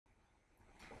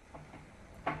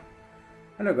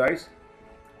Hello guys,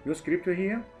 your scripter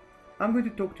here. I'm going to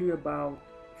talk to you about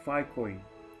Ficoin.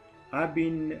 I've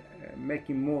been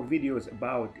making more videos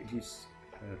about this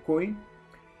coin,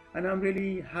 and I'm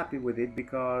really happy with it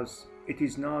because it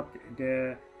is not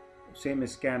the same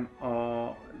scam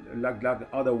like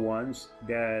other ones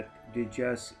that they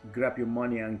just grab your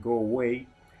money and go away,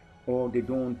 or they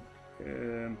don't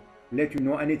let you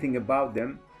know anything about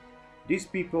them. These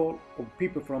people, or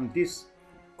people from this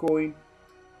coin,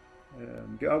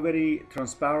 they are very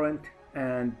transparent,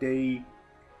 and they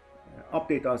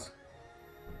update us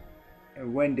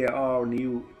when there are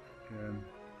new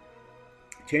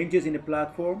changes in the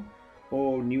platform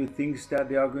or new things that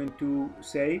they are going to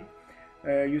say.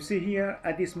 You see here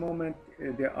at this moment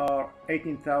there are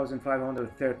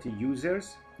 18,530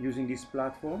 users using this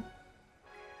platform,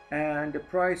 and the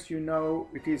price, you know,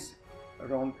 it is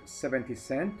around 70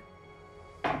 cents.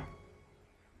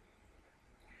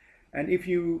 And if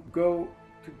you go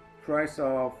to price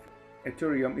of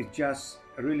Ethereum, it's just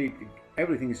really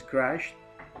everything is crashed,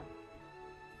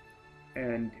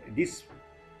 and this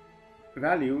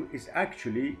value is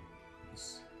actually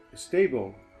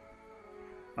stable.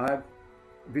 I've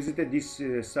visited this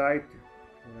site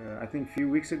I think a few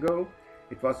weeks ago.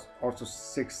 It was also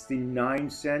 69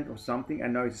 cents or something,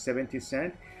 and now it's 70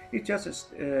 cents. It's just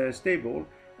stable.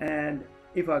 And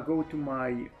if I go to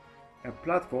my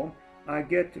platform, I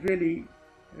get really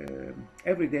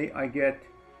every day I get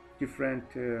different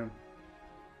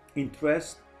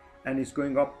interest, and it's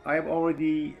going up. I've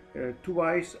already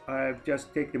twice I've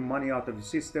just take the money out of the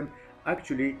system.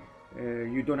 Actually,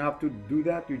 you don't have to do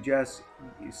that. You just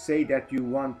say that you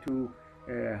want to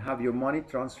have your money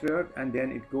transferred, and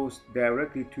then it goes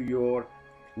directly to your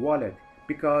wallet.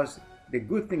 Because the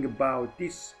good thing about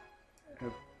this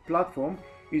platform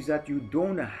is that you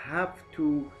don't have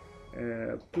to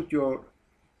put your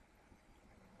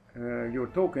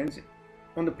tokens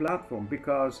on the platform,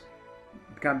 because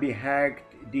it can be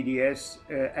hacked, DDoS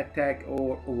attack,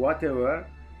 or whatever.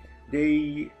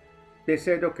 They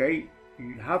said, okay,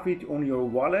 you have it on your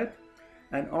wallet,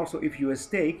 and also if you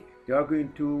stake, they are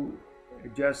going to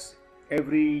just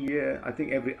every I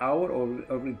think every hour or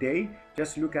every day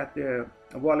just look at the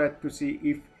wallet to see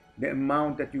if the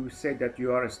amount that you said that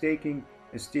you are staking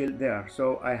is still there.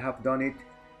 So I have done it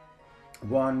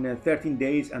one 13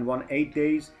 days and one 8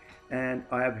 days, and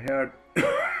I have heard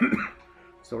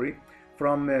sorry,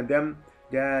 from them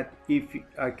that if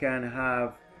I can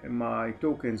have my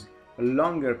tokens a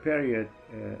longer period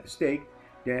stake,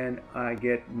 then I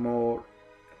get more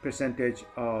percentage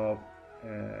of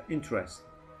interest.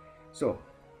 So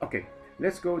okay,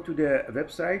 let's go to the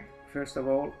website. First of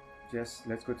all, just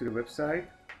let's go to the website.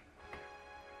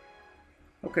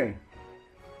 Okay,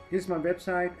 this is my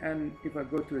website, and if I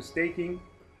go to a staking,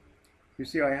 you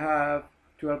see I have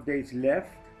 12 days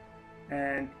left.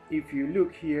 And if you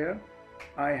look here,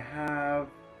 I have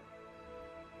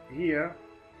here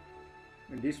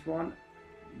this one,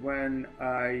 when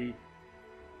I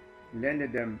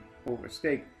landed them over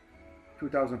stake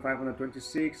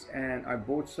 2,526, and I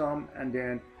bought some, and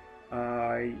then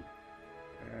I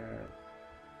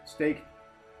staked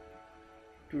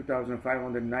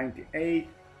 2,598,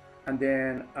 and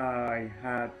then I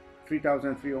had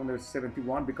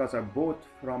 3,371 because I bought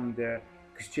from the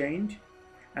exchange,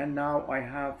 and now I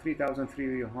have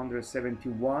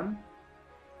 3,371.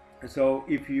 So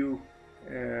if you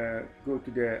go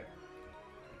to the,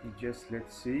 just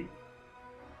let's see,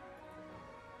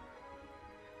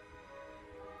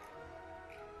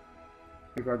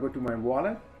 if I go to my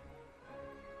wallet,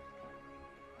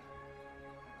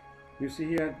 you see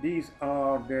here, these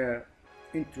are the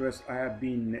interest I have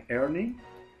been earning.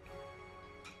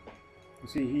 You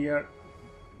see here,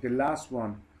 the last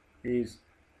one is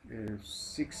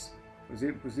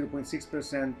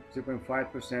 0.6%,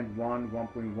 0.5%,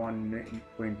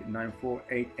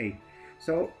 1.9488.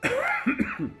 So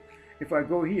if I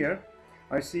go here,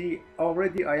 I see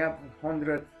already I have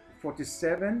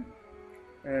 147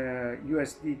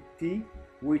 USDT,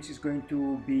 which is going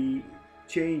to be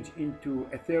changed into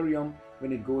Ethereum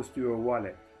when it goes to your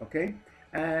wallet. Okay,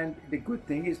 and the good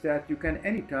thing is that you can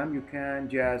anytime you can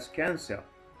just cancel.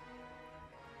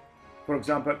 For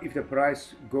example, if the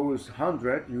price goes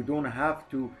 100, you don't have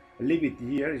to leave it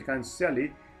here, you can sell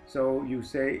it. So you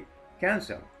say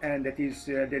cancel, and that is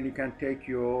then you can take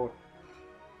your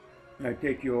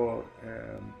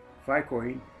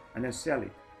Ficoin and then sell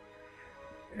it.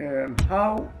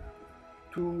 How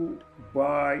to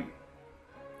buy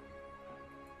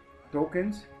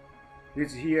tokens?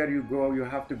 This here you go, you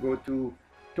have to go to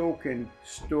token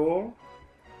store,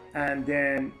 and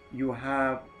then you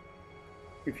have,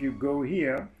 if you go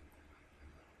here,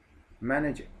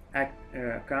 manage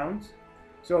accounts.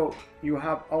 So you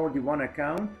have already one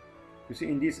account. You see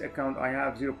in this account I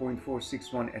have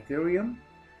 0.461 Ethereum,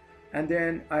 and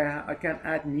then I can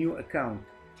add new account.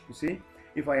 You see,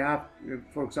 if I have,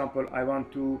 for example, I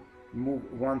want to move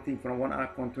one thing from one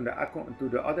account to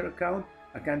the other account,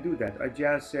 I can do that. I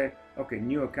just say, okay,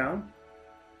 new account.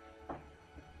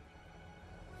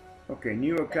 Okay,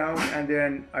 new account, and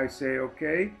then I say,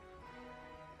 okay,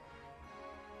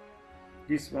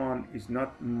 this one is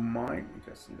not mine.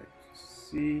 Just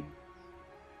let's see,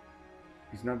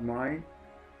 it's not mine.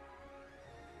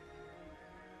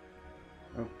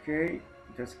 Okay,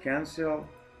 just cancel.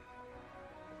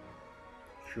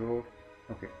 Sure.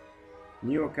 Okay,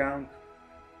 new account.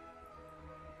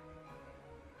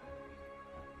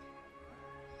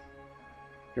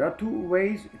 There are two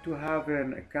ways to have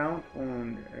an account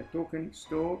on a token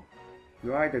store.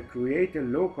 You either create a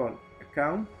local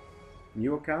account,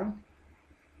 new account.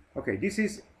 Okay, this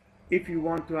is if you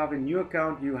want to have a new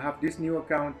account, you have this new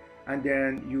account, and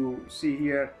then you see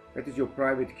here that is your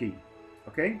private key.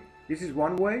 Okay, this is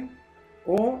one way.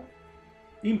 Or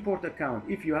import account.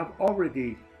 If you have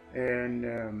already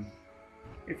an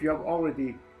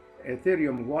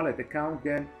Ethereum wallet account,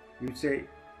 then you say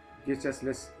just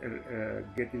let's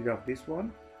get rid of this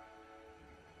one.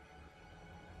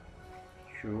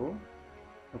 Sure.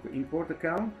 Okay, import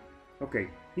account. Okay,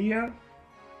 here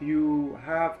you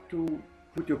have to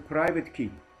put your private key.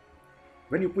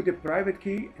 When you put a private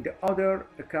key, the other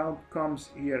account comes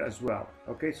here as well.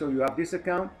 Okay, so you have this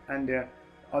account and the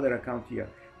other account here.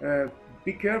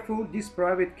 Be careful, this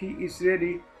private key is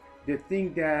really the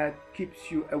thing that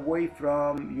keeps you away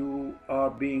from you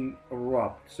are being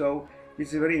robbed. So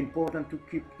this is very important to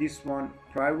keep this one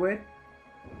private.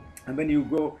 And when you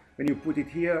put it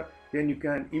here, then you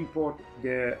can import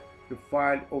the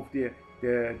file of the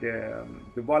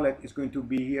wallet is going to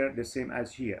be here the same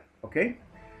as here. Okay,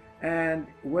 and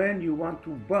when you want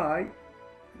to buy,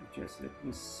 just let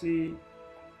me see,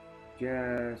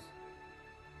 just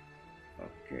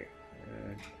okay,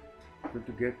 going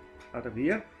to get out of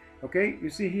here. Okay, you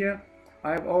see here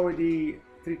I have already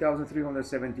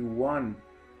 3,371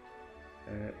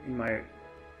 in my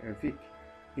FIC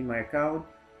in my account,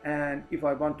 and if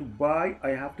I want to buy, I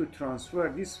have to transfer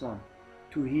this one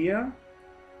to here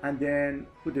and then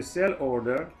put a sell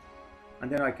order, and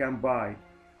then I can buy.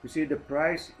 You see the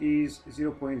price is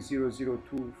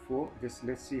 0.0024. Just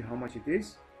let's see how much it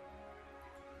is.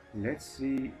 Let's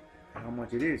see how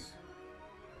much it is.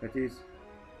 That is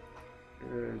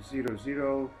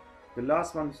 00. The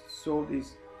last one sold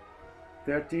is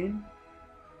 13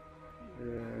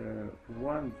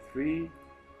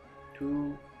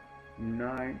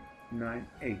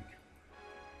 132,998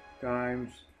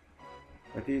 times,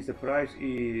 that is the price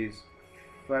is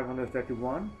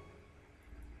 531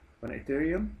 on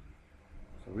Ethereum.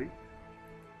 Sorry,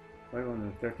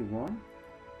 531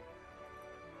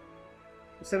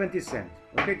 70 cents.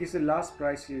 Okay, this is the last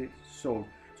price is sold.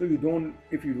 So you don't,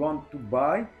 if you want to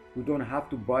buy, you don't have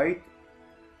to buy it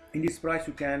in this price.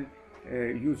 You can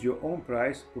use your own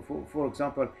price. For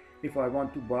example, if I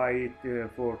want to buy it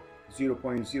for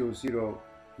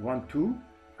 0.0012,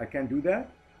 I can do that,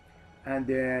 and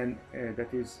then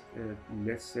that is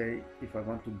let's say if I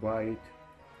want to buy it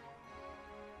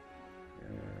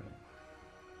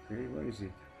okay, where is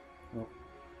it? No,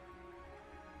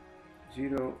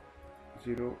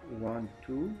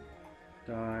 0.012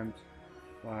 times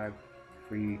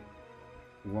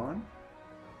 531.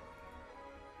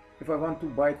 If I want to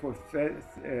buy it for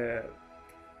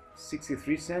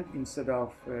 63 cents instead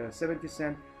of 70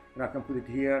 cents, then I can put it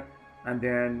here, and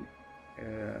then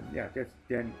yeah,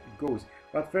 then it goes.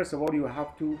 But first of all, you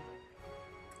have to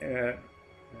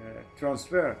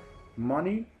transfer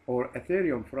money or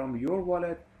Ethereum from your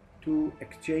wallet to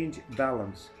exchange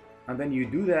balance, and when you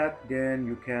do that, then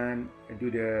you can do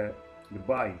the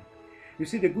buying. You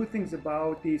see the good things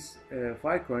about this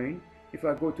Ficoin. If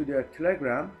I go to the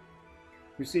Telegram,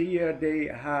 you see here they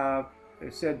have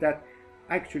said that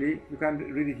actually you can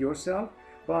read it yourself,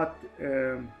 but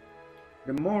the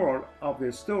moral of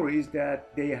the story is that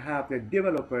they have, the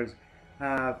developers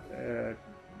have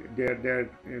their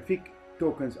FIC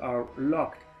tokens are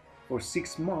locked for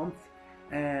 6 months,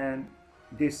 and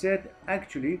they said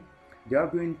actually they are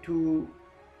going to,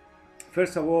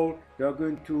 first of all, they are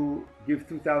going to give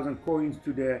 2,000 coins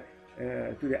to the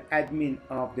admin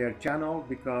of their channel,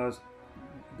 because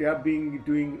they are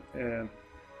doing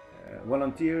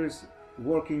volunteers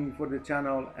working for the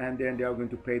channel, and then they are going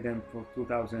to pay them for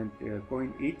 2,000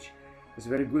 coin each. It's a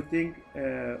very good thing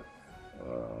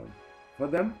for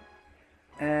them.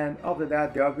 and after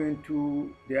that they have made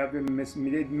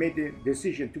the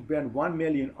decision to ban 1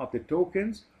 million of the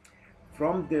tokens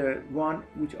from the one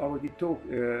which already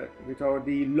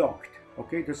locked.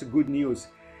 Okay, that's a good news.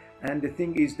 And the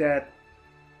thing is that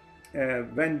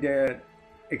when the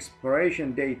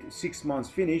expiration date 6 months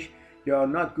finish, they are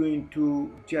not going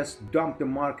to just dump the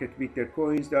market with their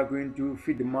coins. They are going to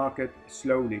feed the market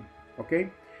slowly. Okay,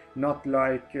 not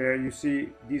like you see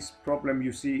this problem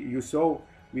you saw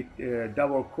with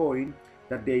double coin,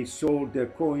 that they sold their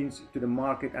coins to the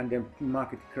market and the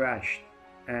market crashed,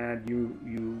 and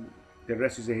the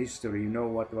rest is a history. You know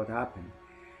what happened.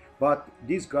 But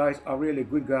these guys are really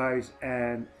good guys,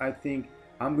 and I think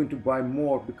I'm going to buy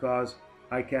more because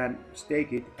I can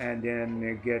stake it and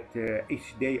then get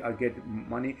each day I get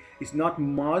money. It's not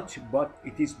much, but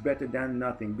it is better than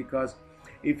nothing, because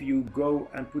if you go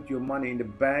and put your money in the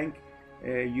bank,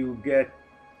 you get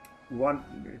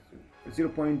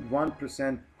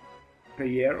 0.1% per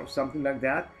year or something like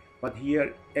that. But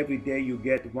here every day you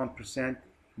get 1%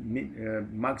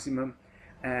 maximum,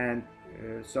 and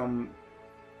some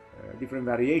different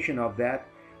variation of that.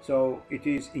 So it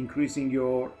is increasing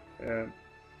your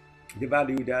the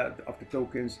value of the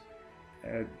tokens.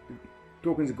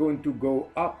 Tokens are going to go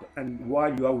up, and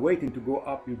while you are waiting to go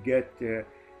up, you get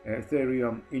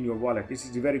Ethereum in your wallet. This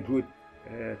is a very good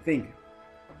thing,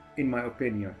 in my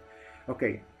opinion.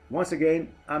 Okay, once again,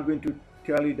 I'm going to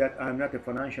tell you that I'm not a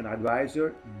financial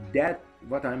advisor. That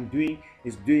what I'm doing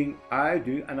is I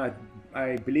do, and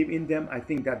I believe in them. I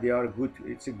think that they are good.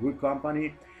 It's a good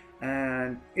company,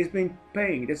 and it's been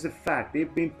paying. That's a fact.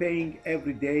 They've been paying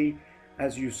every day,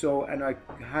 as you saw, and I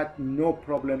had no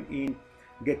problem in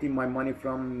getting my money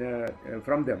from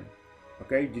them.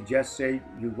 Okay, you just say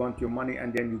you want your money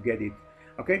and then you get it.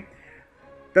 Okay,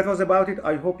 that was about it.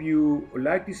 I hope you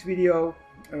like this video.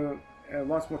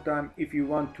 Once more time, if you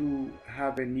want to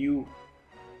have a new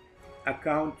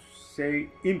account, say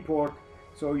import,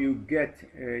 so you get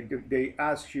they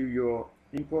ask you your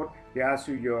import, they ask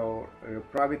you your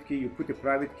private key, you put a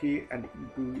private key and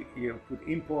you put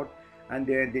import, and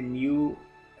then the new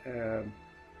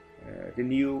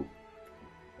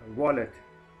wallet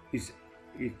is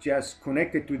just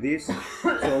connected to this.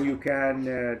 So you can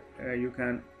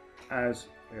as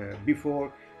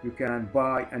before, you can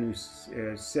buy and you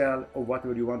sell or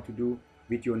whatever you want to do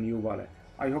with your new wallet.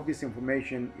 I hope this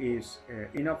information is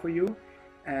enough for you,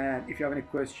 and if you have any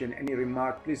question, any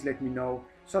remark, please let me know.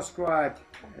 Subscribe,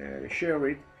 share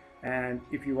it, and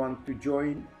if you want to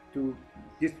join to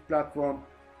this platform,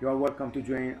 you are welcome to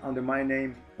join under my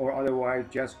name, or otherwise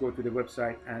just go to the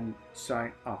website and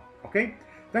sign up. Okay,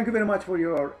 thank you very much for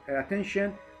your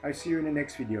attention. I see you in the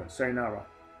next video. Sayonara.